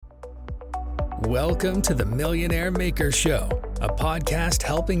Welcome to the Millionaire Maker Show, a podcast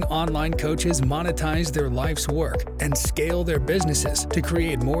helping online coaches monetize their life's work and scale their businesses to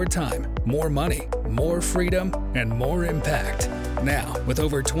create more time, more money, more freedom, and more impact. Now, with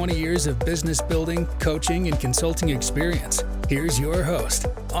over 20 years of business building, coaching, and consulting experience, here's your host,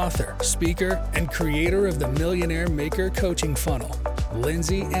 author, speaker, and creator of the Millionaire Maker Coaching Funnel,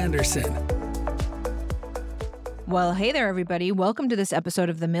 Lindsay Anderson. Well, hey there, everybody. Welcome to this episode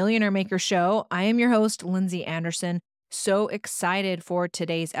of the Millionaire Maker Show. I am your host, Lindsay Anderson. So excited for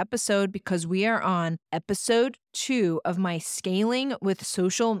today's episode because we are on episode 2 of my Scaling with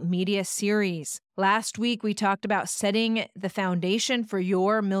Social Media series. Last week, we talked about setting the foundation for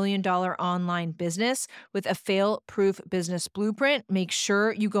your $1 million online business with a fail-proof business blueprint. Make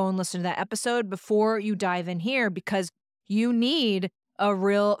sure you go and listen to that episode before you dive in here because you need a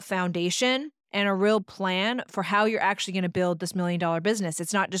real foundation and a real plan for how you're actually going to build this $1 million business.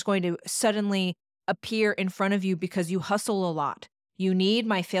 It's not just going to suddenly appear in front of you because you hustle a lot. You need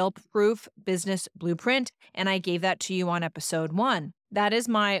my fail-proof business blueprint, and I gave that to you on episode 1. That is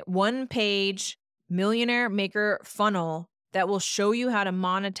my one-page Millionaire Maker funnel that will show you how to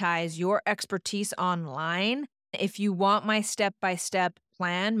monetize your expertise online. If you want my step-by-step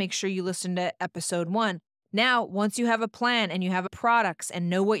plan, make sure you listen to episode 1. Now, once you have a plan and you have products and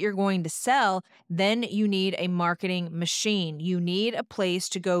know what you're going to sell, then you need a marketing machine. You need a place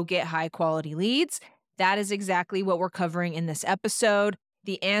to go get high quality leads. That is exactly what we're covering in this episode.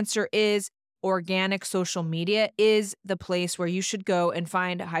 The answer is organic social media is the place where you should go and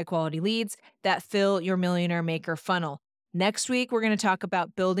find high quality leads that fill your Millionaire Maker funnel. Next week, we're going to talk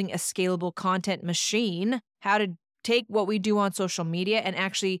about building a scalable content machine, how to take what we do on social media and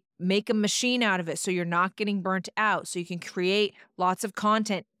actually make a machine out of it so you're not getting burnt out, so you can create lots of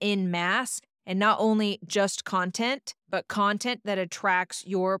content in mass, and not only just content, but content that attracts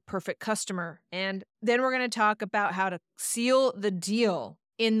your perfect customer. And then we're going to talk about how to seal the deal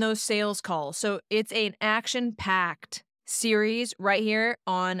in those sales calls. So it's an action-packed series right here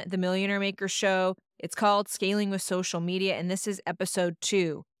on the Millionaire Maker Show. It's called Scaling with Social Media, and this is episode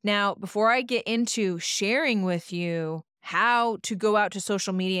 2. Now, before I get into sharing with you how to go out to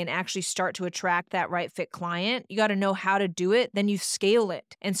social media and actually start to attract that right fit client, you got to know how to do it, then you scale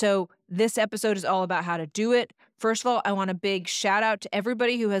it. And so this episode is all about how to do it. First of all, I want a big shout out to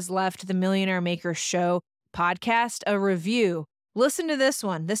everybody who has left the Millionaire Maker Show podcast a review. Listen to this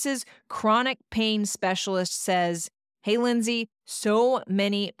one. This is Chronic Pain Specialist says, "Hey, Lindsay, so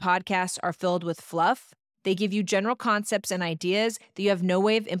many podcasts are filled with fluff. They give you general concepts and ideas that you have no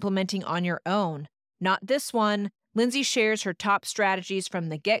way of implementing on your own. Not this one. Lindsay shares her top strategies from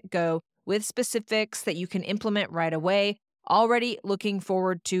the get-go with specifics that you can implement right away. Already looking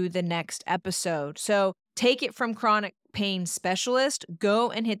forward to the next episode." So take it from Chronic Pain Specialist. Go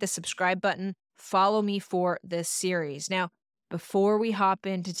and hit the subscribe button. Follow me for this series. Now, before we hop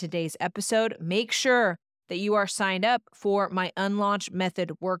into today's episode, make sure that you are signed up for my Unlaunch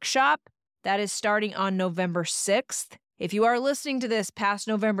Method workshop. That is starting on November 6th. If you are listening to this past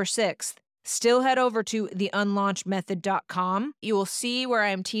November 6th, still head over to theunlaunchmethod.com. You will see where I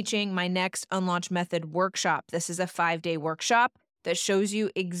am teaching my next Unlaunch Method workshop. This is a 5-day workshop that shows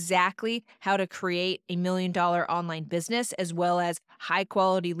you exactly how to create a $1 million online business, as well as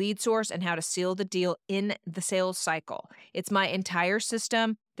high-quality lead source and how to seal the deal in the sales cycle. It's my entire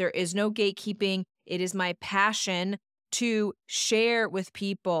system. There is no gatekeeping. It is my passion to share with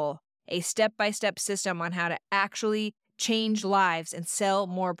people a step-by-step system on how to actually change lives and sell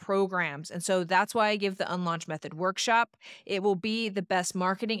more programs. And so that's why I give the Unlaunch Method workshop. It will be the best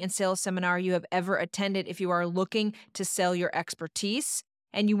marketing and sales seminar you have ever attended if you are looking to sell your expertise.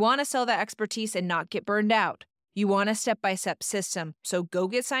 And you want to sell that expertise and not get burned out. You want a step-by-step system. So go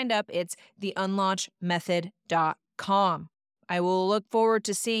get signed up. It's theunlaunchmethod.com. I will look forward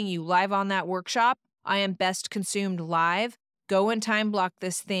to seeing you live on that workshop. I am best consumed live. Go and time block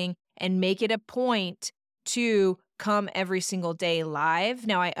this thing and make it a point to come every single day live.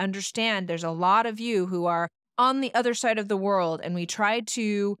 Now, I understand there's a lot of you who are on the other side of the world, and we try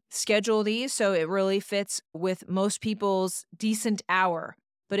to schedule these so it really fits with most people's decent hour.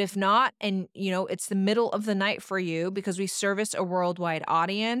 But if not, and it's the middle of the night for you because we service a worldwide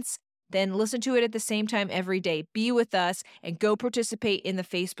audience, then listen to it at the same time every day. Be with us and go participate in the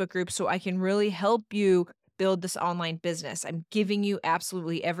Facebook group so I can really help you build this online business. I'm giving you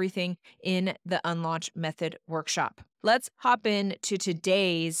absolutely everything in the Unlaunch Method workshop. Let's hop into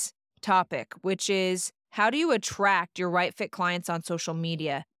today's topic, which is how do you attract your right fit clients on social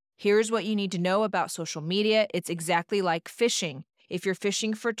media? Here's what you need to know about social media. It's exactly like fishing. If you're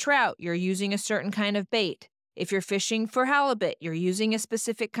fishing for trout, you're using a certain kind of bait. If you're fishing for halibut, you're using a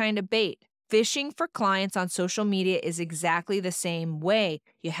specific kind of bait. Fishing for clients on social media is exactly the same way.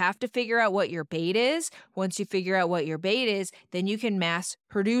 You have to figure out what your bait is. Once you figure out what your bait is, then you can mass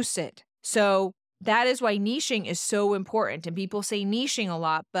produce it. So that is why niching is so important. And people say niching a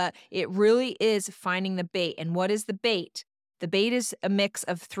lot, but it really is finding the bait. And what is the bait? The bait is a mix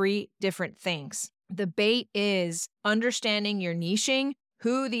of 3 different things. The bait is understanding your niching,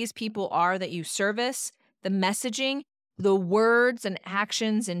 who these people are that you service, the messaging, the words and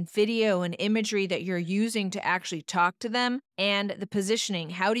actions and video and imagery that you're using to actually talk to them, and the positioning.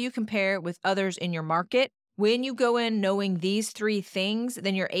 How do you compare with others in your market? When you go in knowing these 3 things,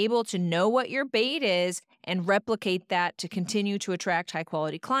 then you're able to know what your bait is and replicate that to continue to attract high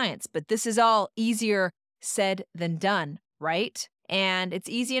quality clients. But this is all easier said than done, right? And it's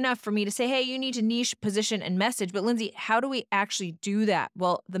easy enough for me to say, hey, you need to niche, position, and message. But Lindsay, how do we actually do that?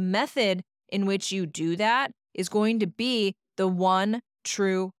 Well, the method in which you do that is going to be the one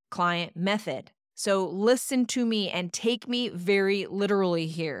true client method. So listen to me and take me very literally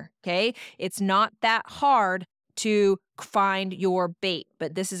here, okay? It's not that hard to find your bait,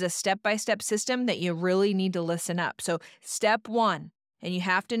 but this is a step-by-step system that you really need to listen up. So step 1, and you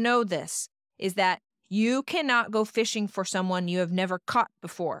have to know this, is that you cannot go fishing for someone you have never caught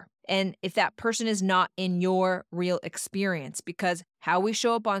before. And if that person is not in your real experience, because how we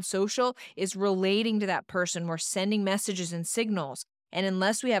show up on social is relating to that person. We're sending messages and signals. And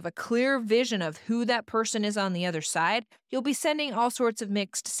unless we have a clear vision of who that person is on the other side, you'll be sending all sorts of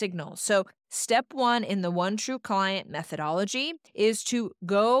mixed signals. So step 1 in the one true client methodology is to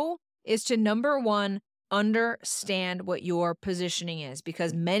number 1, understand what your positioning is,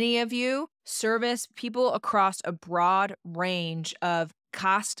 because many of you service people across a broad range of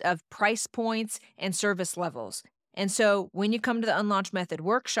cost of price points and service levels. And so when you come to the Unlaunch Method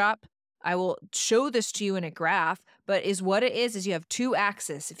workshop, I will show this to you in a graph, but what it is you have 2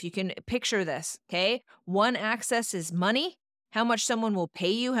 axes. If you can picture this, okay? One axis is money, how much someone will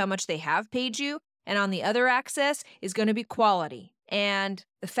pay you, how much they have paid you. And on the other axis is going to be quality. And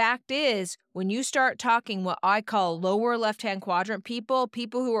the fact is, when you start talking what I call lower left-hand quadrant people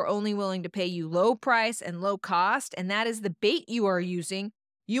who are only willing to pay you low price and low cost, and that is the bait you are using,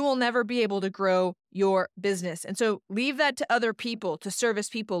 you will never be able to grow your business. And so leave that to other people to service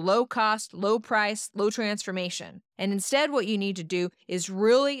people low cost, low price, low transformation. And instead, what you need to do is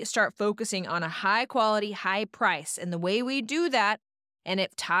really start focusing on a high quality, high price. And the way we do that, and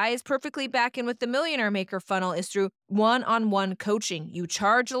it ties perfectly back in with the Millionaire Maker funnel, is through one-on-one coaching. You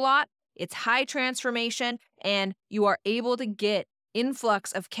charge a lot, it's high transformation, and you are able to get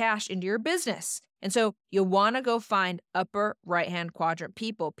influx of cash into your business. And so you'll want to go find upper right-hand quadrant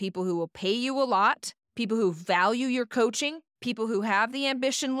people who will pay you a lot, people who value your coaching, people who have the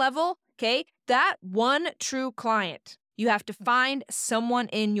ambition level, okay? That one true client. You have to find someone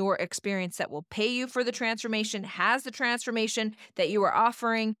in your experience that will pay you for the transformation, has the transformation that you are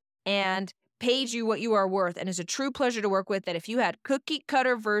offering, and pays you what you are worth, and is a true pleasure to work with, that if you had cookie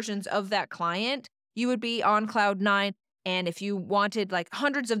cutter versions of that client, you would be on cloud 9. And if you wanted like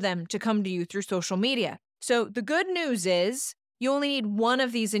hundreds of them to come to you through social media. So the good news is you only need one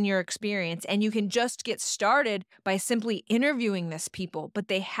of these in your experience, and you can just get started by simply interviewing these people, but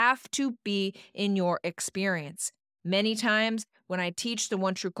they have to be in your experience. Many times when I teach the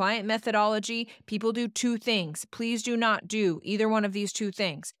One True Client methodology, people do 2 things. Please do not do either one of these 2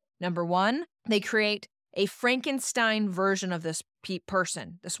 things. Number 1, they create a Frankenstein version of this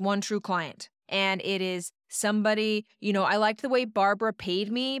person, this one true client. And it is somebody, I liked the way Barbara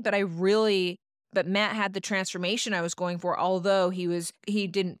paid me, but Matt had the transformation I was going for, although he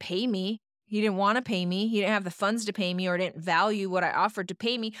didn't pay me. He didn't want to pay me. He didn't have the funds to pay me, or didn't value what I offered to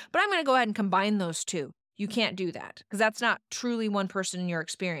pay me. But I'm going to go ahead and combine those 2. You can't do that because that's not truly one person in your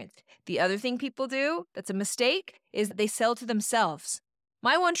experience. The other thing people do that's a mistake is they sell to themselves.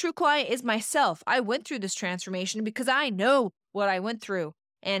 My one true client is myself. I went through this transformation because I know what I went through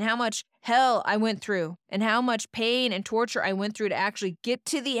and how much hell I went through and how much pain and torture I went through to actually get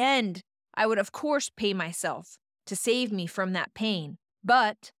to the end. I would, of course, pay myself to save me from that pain.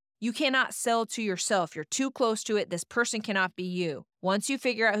 But you cannot sell to yourself. You're too close to it. This person cannot be you. Once you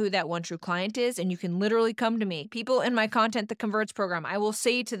figure out who that one true client is, and you can literally come to me, people in my Content That Converts program, I will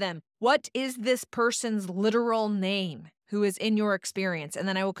say to them, what is this person's literal name who is in your experience? And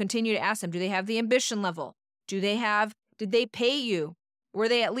then I will continue to ask them, do they have the ambition level? Did they pay you? Were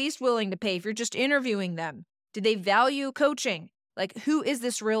they at least willing to pay if you're just interviewing them? Did they value coaching? Like, who is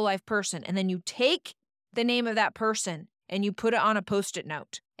this real life person? And then you take the name of that person and you put it on a Post-it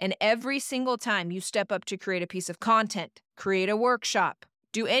note. And every single time you step up to create a piece of content, create a workshop,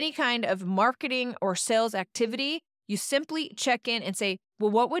 do any kind of marketing or sales activity, You simply check in and say, well,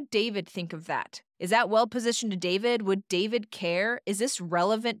 what would David think of that? Is that well positioned to David? Would David care? Is this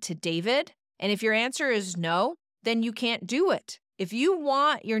relevant to David? And if your answer is no, then you can't do it. If you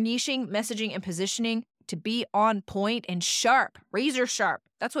want your niching, messaging, and positioning to be on point and sharp, razor sharp,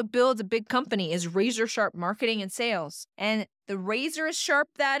 that's what builds a big company, is razor sharp marketing and sales. And the razor as sharp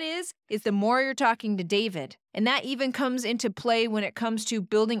that is the more you're talking to David. And that even comes into play when it comes to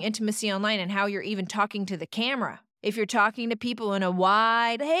building intimacy online and how you're even talking to the camera. If you're talking to people in a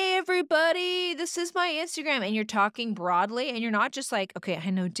wide, hey, everybody, this is my Instagram, and you're talking broadly and you're not just like, okay, I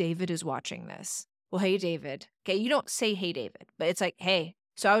know David is watching this. Well, hey, David. Okay, you don't say, hey, David, but it's like, hey,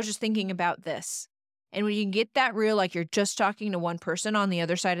 so I was just thinking about this. And when you get that real, like you're just talking to one person on the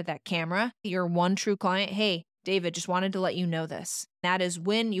other side of that camera, your one true client, hey, David, just wanted to let you know this. That is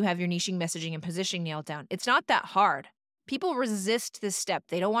when you have your niching, messaging, and positioning nailed down. It's not that hard. People resist this step.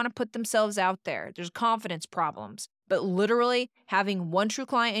 They don't want to put themselves out there. There's confidence problems. But literally having one true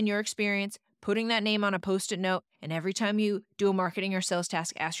client in your experience, putting that name on a Post-it note, and every time you do a marketing or sales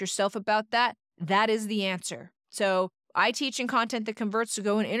task, ask yourself about that. That is the answer. So I teach in Content That Converts to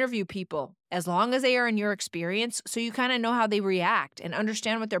go and interview people as long as they are in your experience, so you kind of know how they react and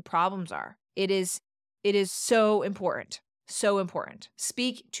understand what their problems are. It is so important. So important.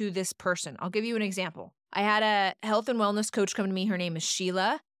 Speak to this person. I'll give you an example. I had a health and wellness coach come to me. Her name is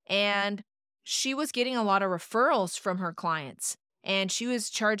Sheila, and she was getting a lot of referrals from her clients, and she was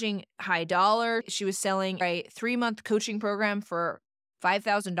charging high dollar. She was selling a 3-month coaching program for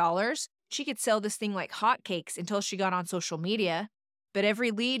 $5,000. She could sell this thing like hotcakes until she got on social media, but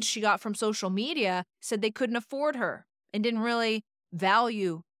every lead she got from social media said they couldn't afford her and didn't really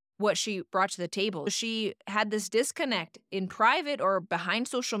value what she brought to the table. She had this disconnect. In private or behind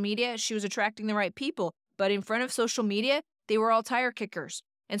social media, she was attracting the right people, but in front of social media, they were all tire kickers.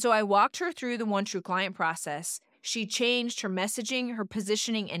 And so I walked her through the One True Client process. She changed her messaging, her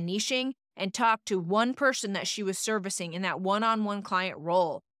positioning, and niching, and talked to one person that she was servicing in that one-on-one client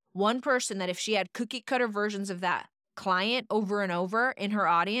role. One person that if she had cookie cutter versions of that client over and over in her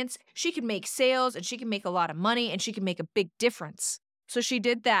audience, she could make sales and she could make a lot of money and she could make a big difference. So she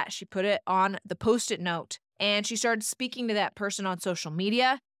did that. She put it on the Post-it note and she started speaking to that person on social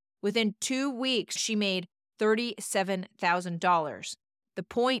media. Within 2 weeks, she made $37,000. The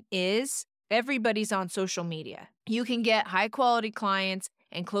point is, everybody's on social media. You can get high quality clients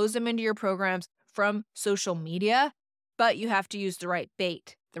and close them into your programs from social media, but you have to use the right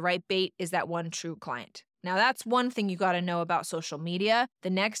bait. The right bait is that one true client. Now, that's one thing you got to know about social media. The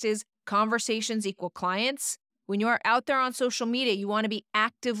next is conversations equal clients. When you are out there on social media, you want to be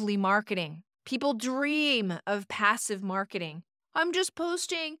actively marketing. People dream of passive marketing. I'm just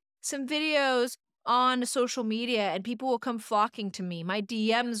posting some videos on social media and people will come flocking to me. My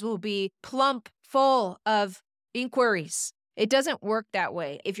DMs will be plump full of inquiries. It doesn't work that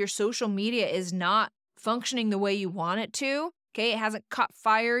way. If your social media is not functioning the way you want it to, okay, it hasn't caught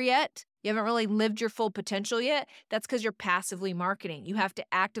fire yet, you haven't really lived your full potential yet, that's because you're passively marketing. You have to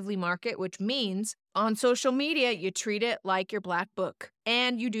actively market, which means on social media, you treat it like your black book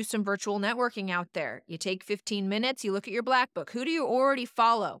and you do some virtual networking out there. You take 15 minutes, you look at your black book. Who do you already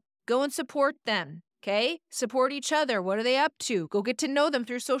follow? Go and support them, okay? Support each other. What are they up to? Go get to know them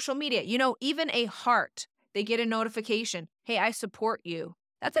through social media. You know, even a heart, they get a notification. Hey, I support you.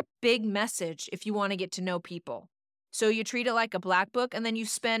 That's a big message if you want to get to know people. So you treat it like a black book and then you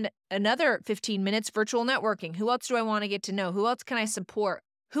spend another 15 minutes virtual networking. Who else do I want to get to know? Who else can I support?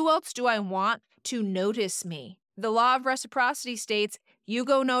 Who else do I want to notice me? The law of reciprocity states you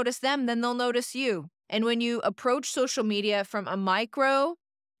go notice them, then they'll notice you. And when you approach social media from a micro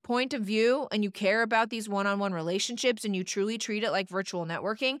point of view and you care about these one-on-one relationships and you truly treat it like virtual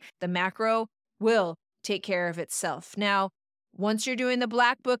networking, the macro will take care of itself. Now, once you're doing the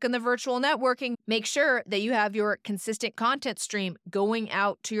black book and the virtual networking, make sure that you have your consistent content stream going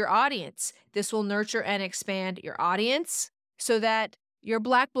out to your audience. This will nurture and expand your audience so that your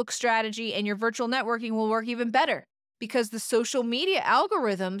black book strategy and your virtual networking will work even better because the social media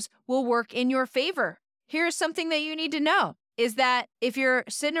algorithms will work in your favor. Here's something that you need to know is that if you're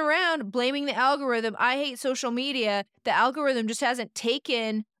sitting around blaming the algorithm, I hate social media, the algorithm just hasn't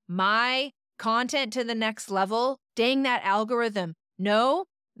taken my content to the next level. Dang that algorithm. Know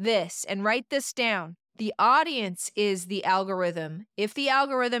this and write this down. The audience is the algorithm. If the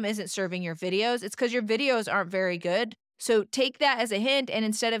algorithm isn't serving your videos, it's because your videos aren't very good. So take that as a hint, and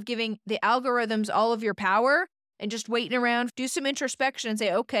instead of giving the algorithms all of your power and just waiting around, do some introspection and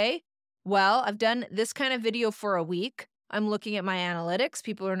say, okay, well, I've done this kind of video for a week. I'm looking at my analytics.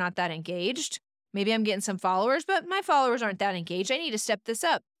 People are not that engaged. Maybe I'm getting some followers, but my followers aren't that engaged. I need to step this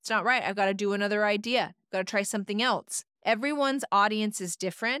up. It's not right. I've got to do another idea. I've got to try something else. Everyone's audience is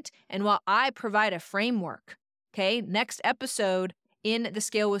different. And while I provide a framework, okay, next episode in the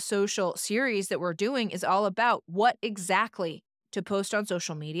Scale with Social series that we're doing is all about what exactly to post on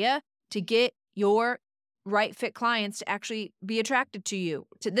social media to get your right fit clients to actually be attracted to you.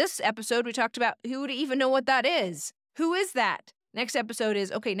 To this episode, we talked about who would even know what that is. Who is that? Next episode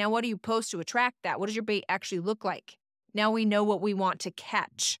is, okay, now what do you post to attract that? What does your bait actually look like? Now we know what we want to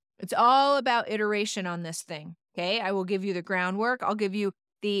catch. It's all about iteration on this thing, okay? I will give you the groundwork. I'll give you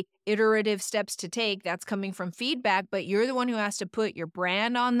the iterative steps to take. That's coming from feedback, but you're the one who has to put your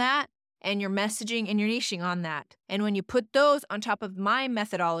brand on that and your messaging and your niching on that. And when you put those on top of my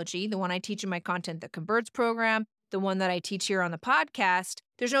methodology, the one I teach in my Content That Converts program, the one that I teach here on the podcast,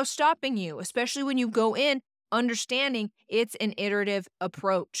 there's no stopping you, especially when you go in understanding it's an iterative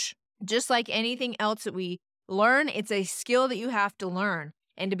approach. Just like anything else that we learn, it's a skill that you have to learn.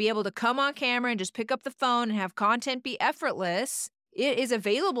 And to be able to come on camera and just pick up the phone and have content be effortless, it is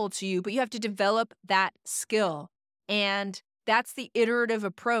available to you, but you have to develop that skill. And that's the iterative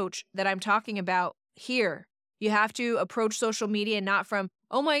approach that I'm talking about here. You have to approach social media not from,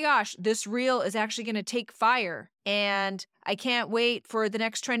 oh my gosh, this reel is actually going to take fire and I can't wait for the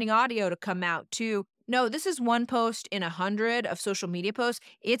next trending audio to come out, to, no, this is one post in 100 of social media posts.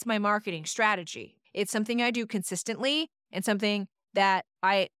 It's my marketing strategy. It's something I do consistently and something that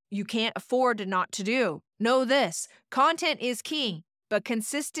you can't afford to not to do. Know this, content is king, but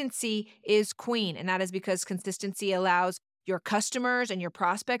consistency is queen. And that is because consistency allows your customers and your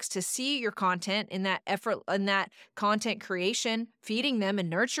prospects to see your content in that effort, in that content creation, feeding them and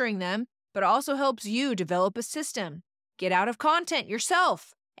nurturing them, but also helps you develop a system. Get out of content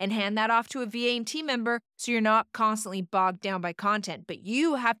yourself and hand that off to a VA and team member so you're not constantly bogged down by content. But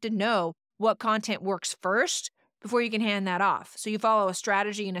you have to know what content works first before you can hand that off. So you follow a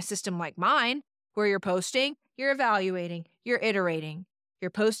strategy and a system like mine, where you're posting, you're evaluating, you're iterating.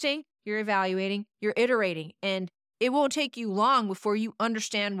 You're posting, you're evaluating, you're iterating. And it won't take you long before you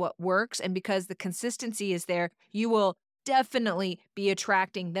understand what works. And because the consistency is there, you will definitely be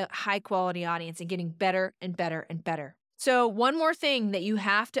attracting the high quality audience and getting better and better and better. So one more thing that you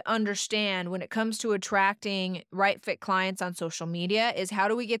have to understand when it comes to attracting right fit clients on social media is, how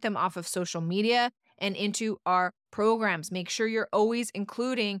do we get them off of social media and into our programs? Make sure you're always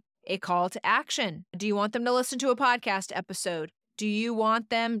including a call to action. Do you want them to listen to a podcast episode? Do you want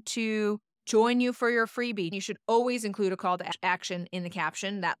them to join you for your freebie? You should always include a call to action in the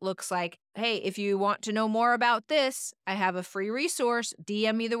caption. That looks like, hey, if you want to know more about this, I have a free resource.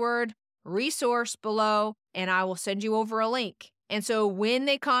 DM me the word resource below and I will send you over a link. And so when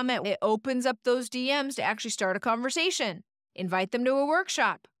they comment, it opens up those DMs to actually start a conversation. Invite them to a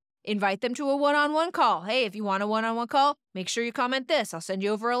workshop. Invite them to a one-on-one call. Hey, if you want a one-on-one call, make sure you comment this. I'll send you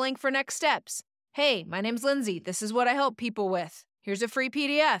over a link for next steps. Hey, my name's Lindsay. This is what I help people with. Here's a free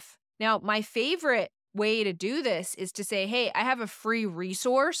PDF. Now, my favorite way to do this is to say, hey, I have a free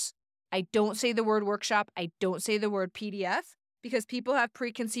resource. I don't say the word workshop. I don't say the word PDF, because people have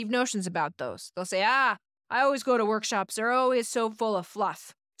preconceived notions about those. They'll say, I always go to workshops. They're always so full of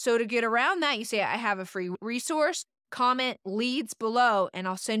fluff. So to get around that, you say, I have a free resource. Comment leads below and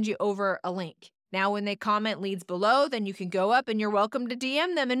I'll send you over a link. Now, when they comment leads below, then you can go up and you're welcome to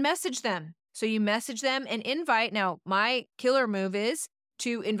DM them and message them. So you message them and invite. Now, my killer move is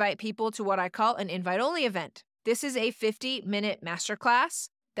to invite people to what I call an invite-only event. This is a 50-minute masterclass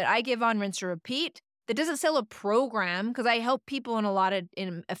that I give on Rinse and Repeat that doesn't sell a program, because I help people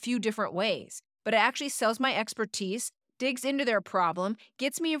in a few different ways, but it actually sells my expertise, digs into their problem,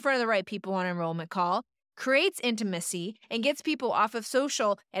 gets me in front of the right people on enrollment call, creates intimacy, and gets people off of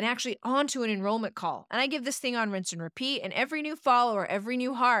social and actually onto an enrollment call. And I give this thing on Rinse and Repeat, and every new follower, every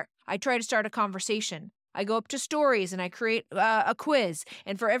new heart, I try to start a conversation. I go up to stories and I create a quiz,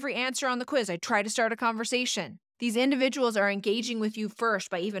 and for every answer on the quiz, I try to start a conversation. These individuals are engaging with you first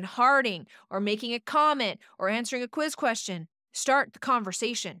by even hearting or making a comment or answering a quiz question. Start the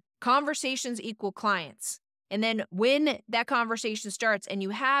conversation. Conversations equal clients. And then when that conversation starts and you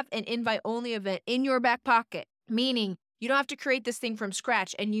have an invite-only event in your back pocket, meaning you don't have to create this thing from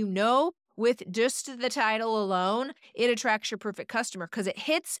scratch, and you know with just the title alone, it attracts your perfect customer because it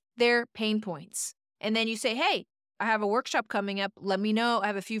hits their pain points. And then you say, hey, I have a workshop coming up. Let me know. I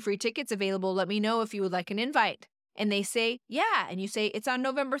have a few free tickets available. Let me know if you would like an invite. And they say, yeah. And you say, it's on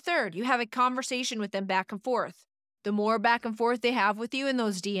November 3rd. You have a conversation with them back and forth. The more back and forth they have with you in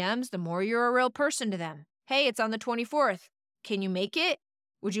those DMs, the more you're a real person to them. Hey, it's on the 24th. Can you make it?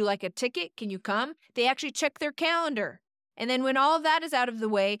 Would you like a ticket? Can you come? They actually check their calendar. And then when all of that is out of the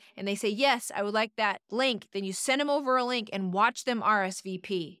way and they say, yes, I would like that link, then you send them over a link and watch them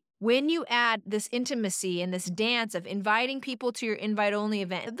RSVP. When you add this intimacy and this dance of inviting people to your invite-only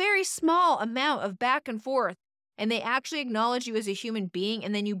event, a very small amount of back and forth, and they actually acknowledge you as a human being,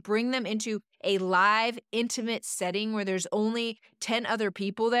 and then you bring them into a live, intimate setting where there's only 10 other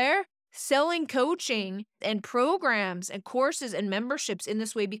people there, selling coaching and programs and courses and memberships in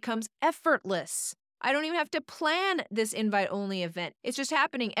this way becomes effortless. I don't even have to plan this invite-only event. It's just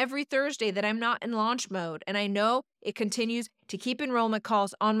happening every Thursday that I'm not in launch mode, and I know it continues to keep enrollment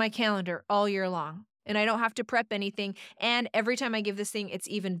calls on my calendar all year long, and I don't have to prep anything, and every time I give this thing, it's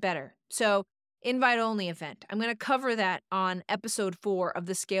even better. So invite-only event. I'm going to cover that on episode 4 of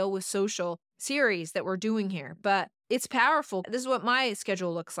the Scale with Social series that we're doing here, but it's powerful. This is what my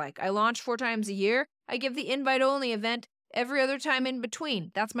schedule looks like. I launch 4 times a year. I give the invite-only event every other time in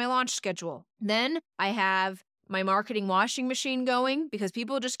between. That's my launch schedule. Then I have my marketing washing machine going because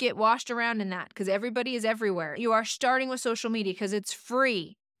people just get washed around in that because everybody is everywhere. You are starting with social media because it's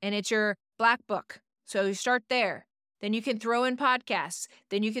free and it's your black book. So you start there. Then you can throw in podcasts.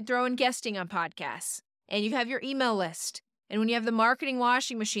 Then you can throw in guesting on podcasts. And you have your email list. And when you have the marketing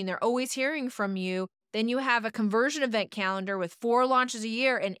washing machine, they're always hearing from you. Then you have a conversion event calendar with 4 launches a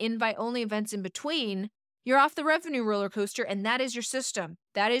year and invite-only events in between. You're off the revenue roller coaster, and that is your system.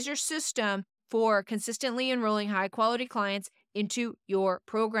 That is your system for consistently enrolling high-quality clients into your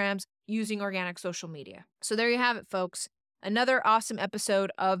programs using organic social media. So there you have it, folks. Another awesome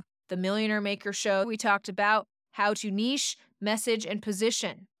episode of The Millionaire Maker Show. We talked about how to niche, message, and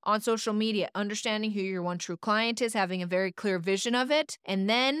position on social media, understanding who your one true client is, having a very clear vision of it, and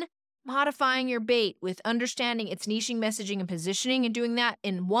then modifying your bait with understanding its niching, messaging, and positioning, and doing that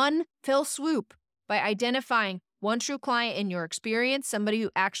in one fell swoop by identifying one true client in your experience, somebody who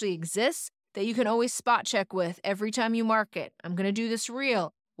actually exists that you can always spot check with every time you market. I'm going to do this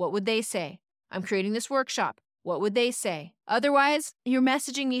reel. What would they say? I'm creating this workshop. What would they say? Otherwise, your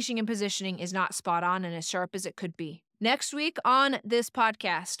messaging, niching, and positioning is not spot on and as sharp as it could be. Next week on this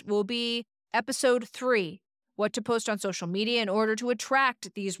podcast will be episode 3, what to post on social media in order to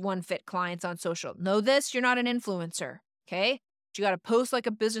attract these one-fit clients on social. Know this, you're not an influencer, okay? You got to post like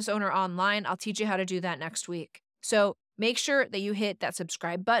a business owner online. I'll teach you how to do that next week. So make sure that you hit that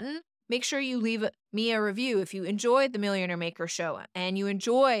subscribe button. Make sure you leave me a review if you enjoyed the Millionaire Maker Show and you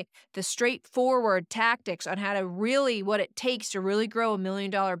enjoy the straightforward tactics on how to really, what it takes to really grow $1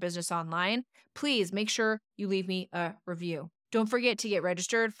 million business online. Please make sure you leave me a review. Don't forget to get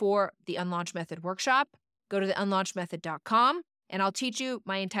registered for the Unlaunch Method workshop. Go to theunlaunchmethod.com and I'll teach you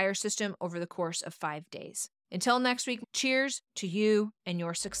my entire system over the course of 5 days. Until next week, cheers to you and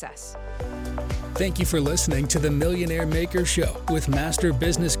your success. Thank you for listening to the Millionaire Maker Show with master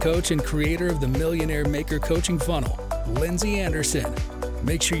business coach and creator of the Millionaire Maker coaching funnel, Lindsay Anderson.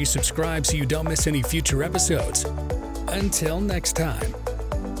 Make sure you subscribe so you don't miss any future episodes. Until next time.